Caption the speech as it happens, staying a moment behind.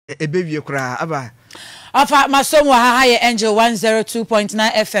Ebewie kura aba. Afa masomo ha Angel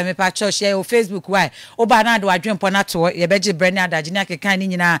 102.9 FM e pa church ye o Facebook why oba na do adwempo na to ye beje brand adaje na kekan ni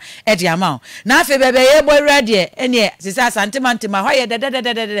nyina e de ama na afi bebe ye boy radio ene sisa santimantema ho ye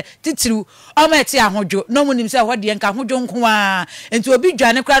de titiru o ma ti ahodwo no munim se ho de nka ahodwo nko a enti obi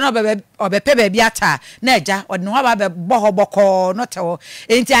dwane kra na obepe ba bi ata na eja ode no ba be boho boko no te ho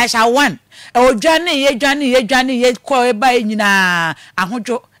enti Aisha one o dwane ye ko e ba nyina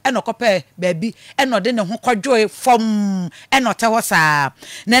ahodwo eno kope baby eno de ne ho kwadwo fom eno te ho saa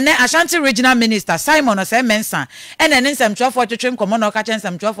nene Ashanti regional minister Simon Osei-Mensah ene ne nsɛmtwafo twetwem komo na ɔka kyɛn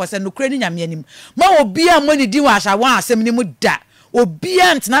nsɛmtwafo sɛ no kure ni nyame anim ma obi a mo ni di wa Asha wan asɛm ni mu da obi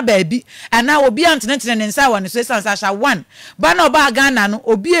antena baby ana obi antena ne nsa wa ne so esan Asha wan ba na oba Ghana no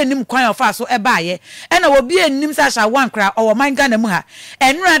obi enim kwan ofa so ebaaye ena obi enim sa Asha wan kra owo man Ghana mu ha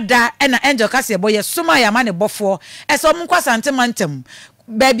enura da ena Angel kase boye suma ya ma ne bofo eso mo kwasante mantem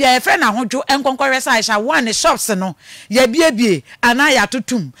baby a friend ahodwo enkonkore sa Aisha one shops no ya biebie ana ya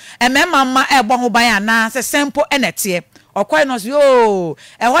tutum emema ma ebo ho ban ana se simple enete okwai no yo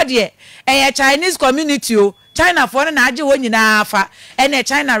ho de Chinese community o China for na age ho nyina fa ene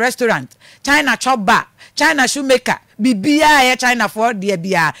China restaurant China chop bar China shoemaker bibia ya China for de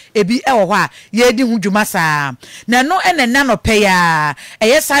bia ebi ho a ye di hu dwuma saa na no ene na no pe ya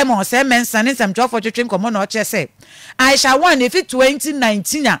Simon Osei-Mensah ne samtwafo twetwem komo na o chese Aisha one if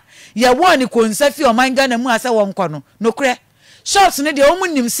 2019 a ye one konsafi o man Ghana mu ase won kono no kure shops ne de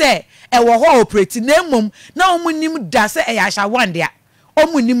omunim se e wo ho operate na mum na omunim da se e Aisha one dia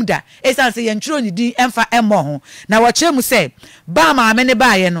omunim da esan se ye ntro ni di emfa emo ho na wo kire mu se ba ma me ne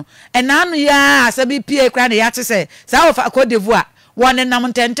ba ye no e na anu ya asabi pie kra na ya te se sa wo fa Cote d'Ivoire one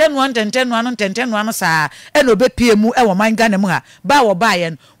nam tenten no saa e no be pie mu e wo man Ghana mu ha ba wo ba ye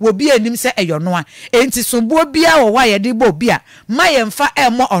no wo bi anim se eyono a enti sombo bia wo wa ye de bo bia ma ye mfa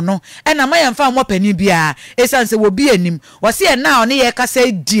emo ono e na ma ye mfa mo pani bia esan se wo bi anim wo se e na one ye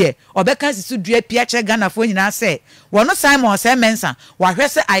kasa die obeka sisu dua pia che Ghana fo nyina se wono Simon Osei-Mensah wa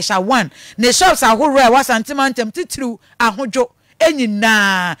hwese Aisha one ne shops ahoro e wasantimantem titiru ahodwo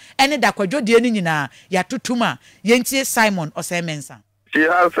enyina ene da kwadwo de enyina ya tutuma yentie Simon Osei-Mensah. She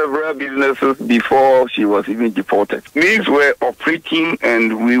had several businesses before she was even deported. These were operating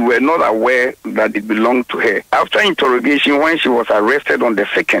and we were not aware that it belonged to her. After interrogation, when she was arrested on the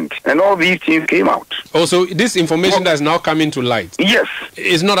 2nd, and all these things came out. Also, this information that is now coming to light. Yes.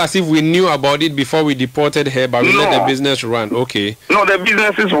 It's not as if we knew about it before we deported her, but we let the business run. Okay. No, the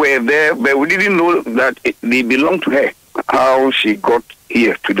businesses were there, but we didn't know that they belonged to her. How she got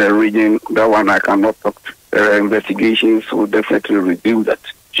here to the region, that one I cannot talk to. Investigations will definitely reveal that.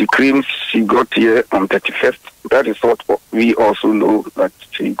 She claims she got here on 31st. That is what we also know, that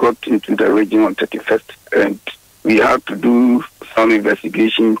she got into the region on 31st. And we had to do some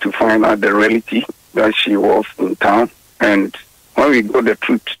investigation to find out the reality that she was in town. And when we got the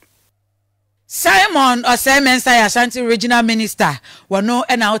truth, Simon Osei-Mensah Ashanti regional minister wono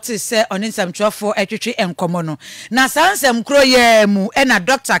ena oti se oninsam twofo etwetwe enkomo no na sansem kro ye mu ena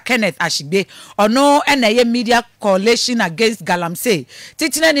Dr. Kenneth Ashigbe ono ena ye media coalition against galamsey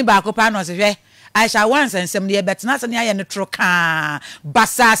titina ni ba ko pa no se hwe Aisha once and some near betna sani aye ne troka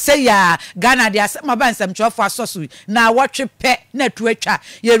basa say ya Ghana dia ma ba nsam twofo asoso na wotwe pe na tuatwa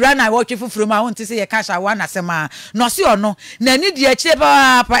ye ra na wotwe fufuru ma won ti say ye kasha wan asema no se ono na ni dia chire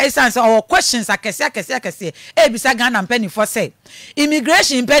pa essence or questions akese e bisa Ghana mpanifo say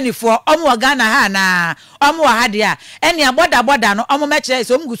immigration mpanifo omo Ghana ha na omo ha dia ene aboda no omo me kire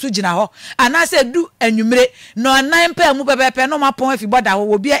so mgusu gina ho ana se du anwumre no nan pa mu pepepe no mapon afi boda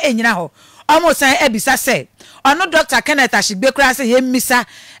ho obi enyina ho omo san ebisa say ono Dr. Kenneth Ashigbe kura say he misa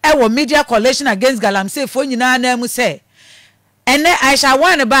e wo media coalition against galamsey fo nyina na mu say ene Aisha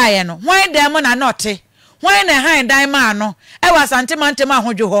one baaye no hwan dem na note hwan na han dan ma no e wa santimantem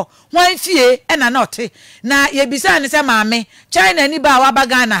ahodwo ho hwan fie e na note na ye bisa ne se maame China ni ba wa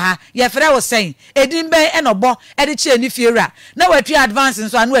baga na ha ye frɛ wo sen edin ben e no bo e de chie ni fie ra na watui advance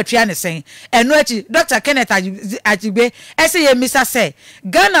nso anu atua ne sen eno achi Dr. Kenneth Ashigbe e se ye misa say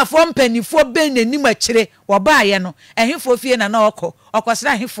Ghana fo mpanifo ben nanim akire wo baaye no ehifo fie na na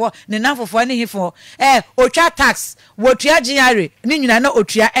okosra hifo ne nanfofo ne hifo otwa tax wotua giare ni nyina na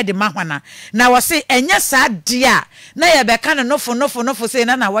otua e de mahwana na wo se enya sa dia na ye beka no nofo say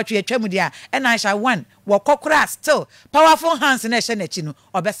na watwe atwam dia e na Aisha one wo kokora still powerful hands na ehye na chi no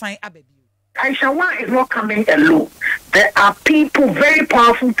obesan ababi. Aisha one is not coming alone. There are people, very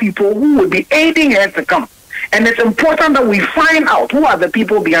powerful people, who will be aiding her to come. And it's important that we find out who are the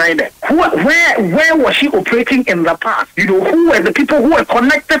people behind it. Where was she operating in the past? You know, who were the people who were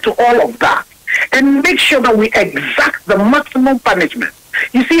connected to all of that? And make sure that we exact the maximum punishment.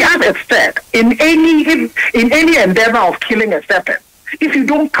 You see, as it's said, in any endeavor of killing a serpent, if you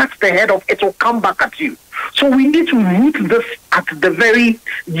don't cut the head off, it will come back at you. So we need to root this at the very,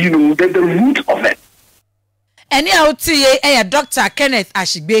 the root of it. Any outie Dr. Kenneth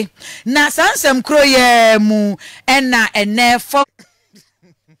Ashigbe. Na sansem kroye mu ene for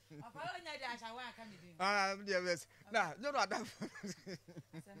I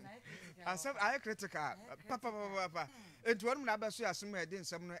critical. Papa. It one na beso asem e din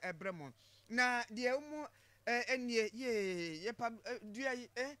nsem no ebremo. Na de umu enie ye pa dua yi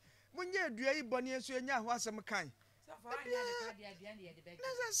munye dua yi bone enso enya ho asem kan. Na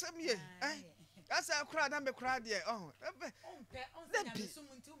asem ye asa kura na me kura de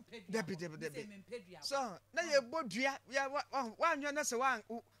Debi. So na ye bodua ya wanyo na se wan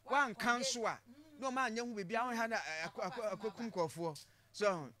kanso a no ma anya hu bibia ho ha na akokum kofo.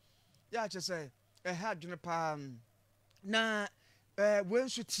 So ya che say ha dwene pa na we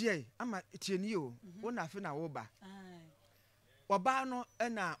nso tie ama tie ni o wona afi na wo ba oba no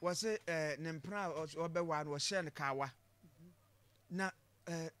na wo se ne mpra obewa no wo hye ne kawa na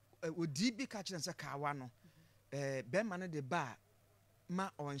odi bi ka kire se kawa no be ma ne de ba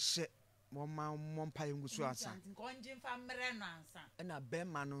ma onhye mo ma mo mpa yengusu ansa nkonje mfa mre no ansa na be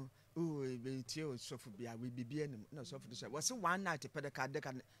ma no be tie o sofu bia we bibia nim na sofu de wo se one night pedeka de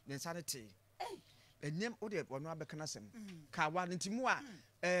ka ne nsa ne te enyem o de wono abekana sem kawa ntimu a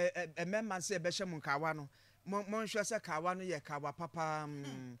emema se ebehye mu kawa no mo nhwe se kawa no ye kawa papa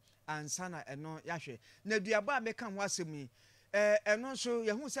ansa na eno yahwe na duaba meka ho asem yi eno so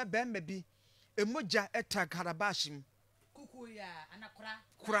ye hu se bemma bi emoja eta karabashim kukuya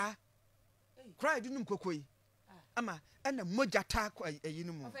anakura kura edunum kokoi ama ena moja ta kwa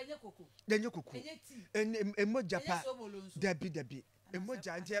eyinum ofenye koko denye koko emoja pa dabi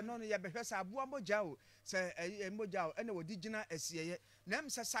emoja nti eno no ye behwe sa aboa moja o se emoja o ena wodi gina asieye na em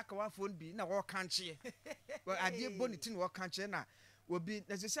se saka wa phone bi na wo kanche ade boniti na wo kanche na obi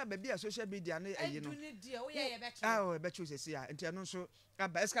na se ba bi social media na eyi no o be chu se ya nti eno so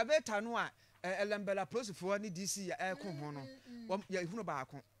aba excavator no a elembela prosifo ni DC ya ko ho no ya hunu ba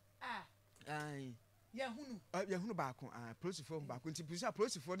ko ai ya hunu ba ko prosifo ba ko nti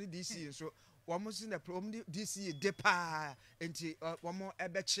prosifo ni DC so womo si na prom DC de pa nti womo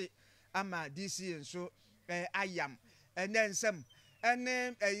ebechi ama DC nso ayam enensem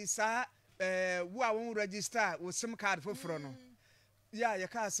ene isa wo a won register wo sim card foforo no ya ye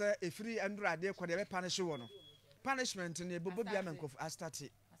ka say efiri andurade ko de be punish wo no punishment ne bobo bia menkof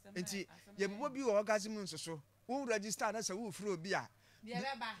astati nti ye bobo bi wo orgasm nso so wo register na say wo furo bi a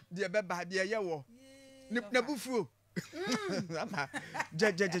de beba de ye wo na bufuro ama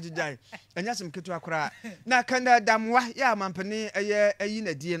jajajajai anyasem ketu akora na kanda damwa ya mampani ayi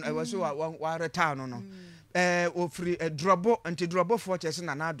na die no so wa reta no no ofiri drobo anti drobo fortress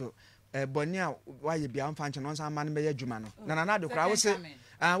na nado boni a waye bia mfa nche no nsa ma no be adwuma no na nado kora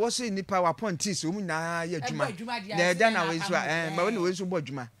wo se nipa wa pontis o mu na ya adwuma na da na we so ma we no we so bo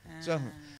adwuma so